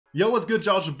Yo, what's good,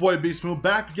 y'all? It's your boy Beast Moon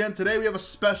back again. Today we have a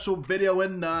special video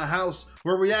in the house.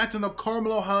 We're reacting to Karl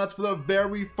Malone highlights for the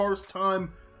very first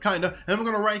time, kinda, and we're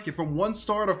gonna rank it from 1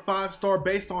 star to 5 star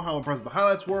based on how impressive the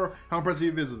highlights were, how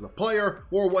impressive he is as a player,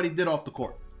 or what he did off the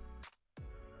court.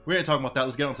 We ain't talking about that.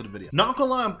 Let's get on to the video. Not gonna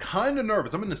lie, I'm kind of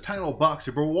nervous. I'm in this tiny little box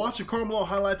here, but we're watching Karl Malone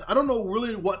highlights. I don't know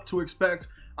really what to expect.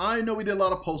 I know we did a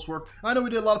lot of post work. I know we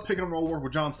did a lot of pick and roll work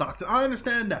with John Stockton. I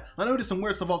understand that. I know we did some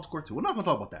weird stuff off the court too. We're not gonna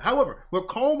talk about that. However, with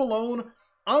Karl Malone,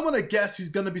 I'm gonna guess he's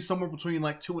gonna be somewhere between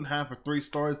like 2.5 or 3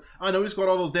 stars. I know he scored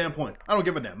all those damn points. I don't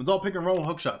give a damn. It's all pick and roll and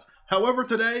hook shots. However,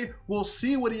 today we'll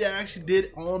see what he actually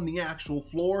did on the actual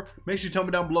floor. Make sure you tell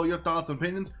me down below your thoughts and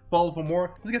opinions. Follow for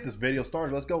more. Let's get this video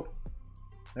started. Let's go.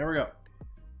 There we go.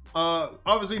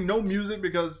 Obviously no music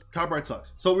because copyright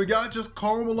sucks. So we got just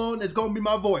Karl Malone. It's gonna be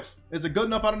my voice. Is it good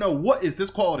enough? I don't know. What is this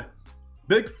quality?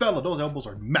 Big fella, those elbows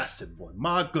are massive, boy.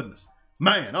 My goodness.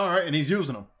 Man, all right, and he's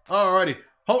using them. Alrighty.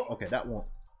 Hold, okay, that won't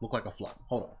look like a flop.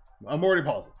 Hold on. I'm already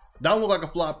pausing. That won't look like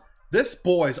a flop. This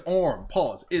boy's arm,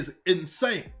 pause, is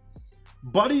insane.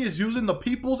 Buddy is using the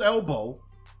people's elbow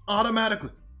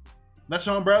automatically. That's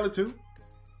Sean Bradley too.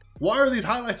 Why are these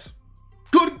highlights?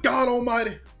 Good God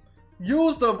almighty.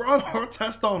 Use the run hard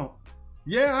test on him.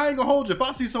 Yeah, I ain't gonna hold you. If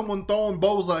I see someone throwing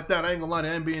bows like that, I ain't gonna lie, they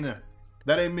ain't being there.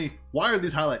 That ain't me. Why are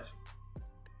these highlights?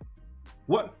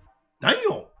 What?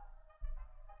 Damn.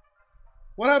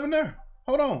 What happened there?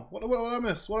 Hold on. What I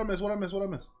miss? What I miss? What I miss? What I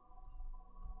miss?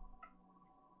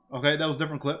 Okay, that was a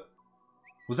different clip.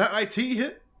 Was that IT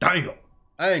hit? Damn.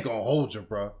 I ain't gonna hold you,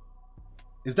 bro.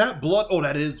 Is that blood? Oh,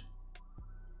 that is.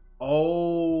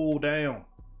 Oh, damn.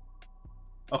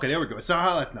 Okay, there we go. It's our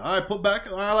highlights now. All right, put back.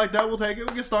 I like that. We'll take it.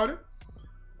 We'll get started.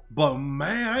 But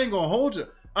man, I ain't gonna hold you.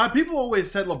 People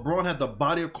always said LeBron had the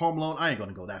body of Karl Malone. I ain't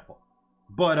gonna go that far.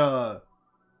 But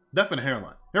definitely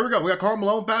hairline. Here we go. We got Karl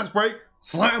Malone, fast break,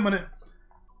 slamming it.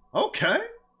 Okay,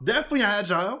 definitely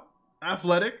agile,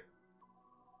 athletic.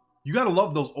 You gotta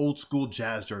love those old school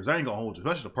Jazz jerseys. I ain't gonna hold you,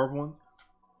 especially the purple ones.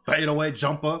 Fade away,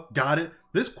 jump up, got it.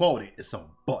 This quality is some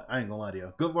butt. I ain't gonna lie to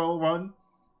you. Good roll run,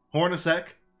 horn a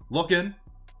sec, looking.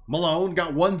 Malone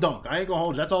got 1 dunk. I ain't gonna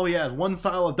hold you. That's all he has. 1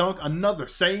 style of dunk, another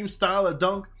same style of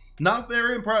dunk. Not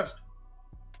very impressed.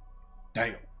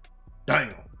 Damn.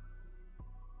 Damn.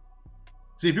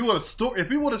 See, if you would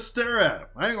have stared at him,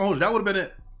 I ain't gonna hold you. That would have been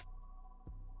it.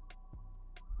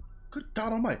 Good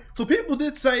God almighty. So people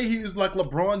did say he was like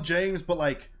LeBron James, but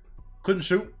like couldn't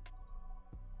shoot.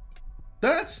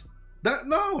 That's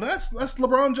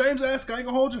LeBron James-esque. I ain't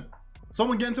gonna hold you.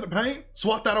 Someone get into the paint,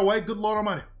 swat that away. Good Lord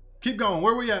almighty. Keep going.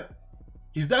 Where we at?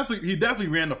 He definitely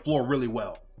ran the floor really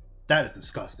well. That is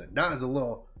disgusting. That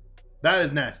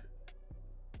is nasty.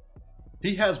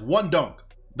 He has 1 dunk.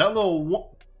 That little one.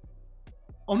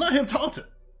 Oh, not him taunting.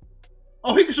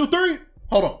 Oh, he can shoot 3.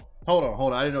 Hold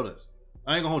on. I didn't know this.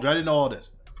 I ain't gonna hold you. I didn't know all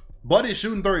this. Buddy's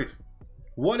shooting 3s.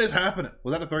 What is happening?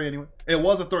 Was that a 3 anyway? It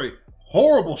was a 3.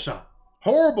 Horrible shot.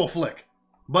 Horrible flick.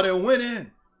 But it went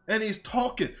in. And he's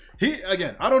talking.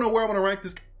 Again, I don't know where I'm gonna rank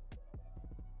this.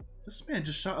 This man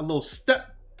just shot a little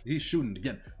step. He's shooting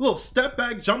again. A little step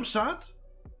back jump shots.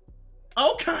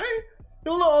 Okay.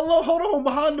 A little hold on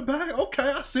behind the back.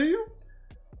 Okay, I see you.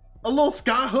 A little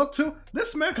sky hook too.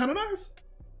 This man kind of nice.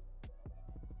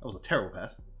 That was a terrible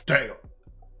pass. Damn.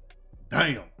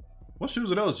 Damn. What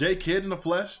shoes are those? J Kidd in the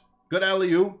flesh. Good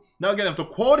alley-oop. Now again, if the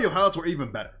quality of highlights were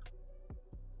even better.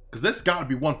 Because this gotta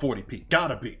be 140p.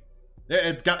 Gotta be.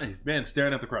 It's got, man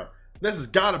staring at the crowd. This has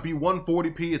got to be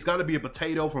 140p. It's got to be a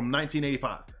potato from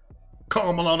 1985.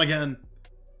 Karl Malone again.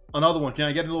 Another one. Can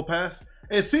I get a little pass?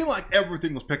 It seemed like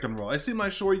everything was pick and roll. It seemed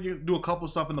like, sure, you do a couple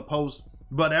stuff in the post,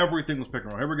 but everything was pick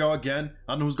and roll. Here we go again.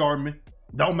 I don't know who's guarding me.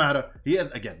 Don't matter. He has,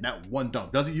 again, that 1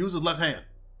 dunk. Does he use his left hand?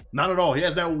 Not at all. He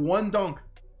has that 1 dunk.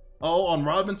 Oh, on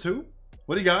Rodman too?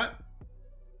 What he got?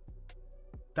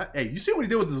 Hey, you see what he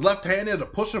did with his left hand there to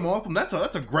push him off him? That's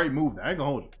a great move. I ain't gonna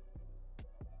hold you.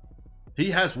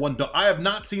 He has 1 dunk. I have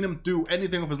not seen him do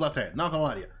anything with his left hand. Not gonna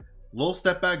lie to you. Little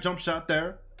step back jump shot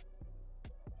there.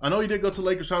 I know he did go to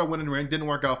Lakers, try to win in the ring. Didn't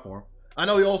work out for him. I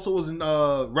know he also was in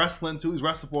wrestling too. He's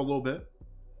wrestled for a little bit.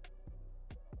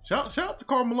 Shout out to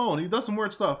Karl Malone. He does some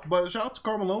weird stuff, but shout out to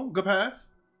Karl Malone. Good pass.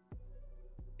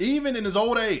 Even in his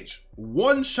old age,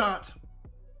 1 shot.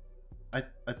 I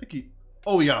think he.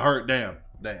 Oh, he got hurt. Damn.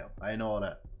 I didn't know all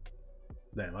that.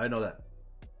 Damn, I didn't know that.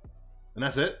 And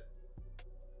that's it.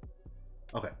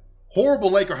 Okay. Horrible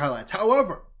Laker highlights.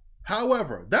 However,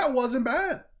 that wasn't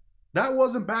bad. That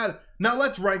wasn't bad. Now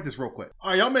let's rank this real quick.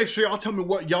 All right, y'all make sure y'all tell me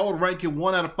what y'all would rank it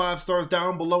 1 out of 5 stars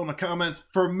down below in the comments.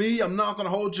 For me, I'm not gonna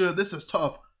hold you. This is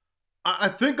tough. I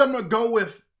think I'm gonna go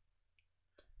with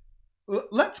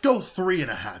Let's go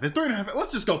 3.5. It's 3.5.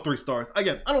 Let's just go 3 stars.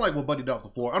 Again, I don't like what Buddy did off the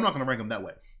floor. I'm not going to rank him that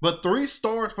way. But 3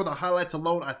 stars for the highlights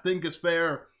alone, I think is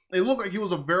fair. It looked like he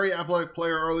was a very athletic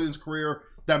player early in his career.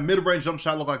 That mid-range jump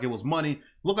shot looked like it was money.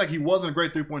 Looked like he wasn't a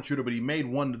great three-point shooter, but he made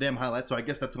one damn highlight, so I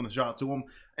guess that's going to shout to him.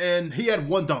 And he had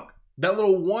one dunk. That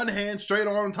little one-hand straight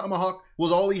arm tomahawk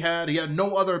was all he had. He had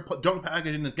no other dunk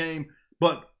package in his game,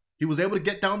 but he was able to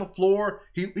get down the floor.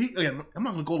 Again, I'm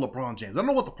not going to go LeBron James. I don't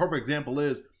know what the perfect example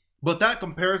is, but that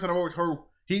comparison I've always heard,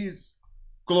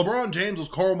 LeBron James was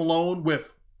Karl Malone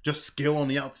with just skill on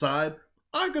the outside.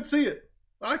 I could see it.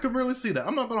 I could really see that.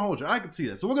 I'm not going to hold you. I could see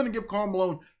that. So we're going to give Karl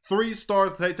Malone 3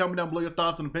 stars today. Tell me down below your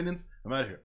thoughts and opinions. I'm out of here.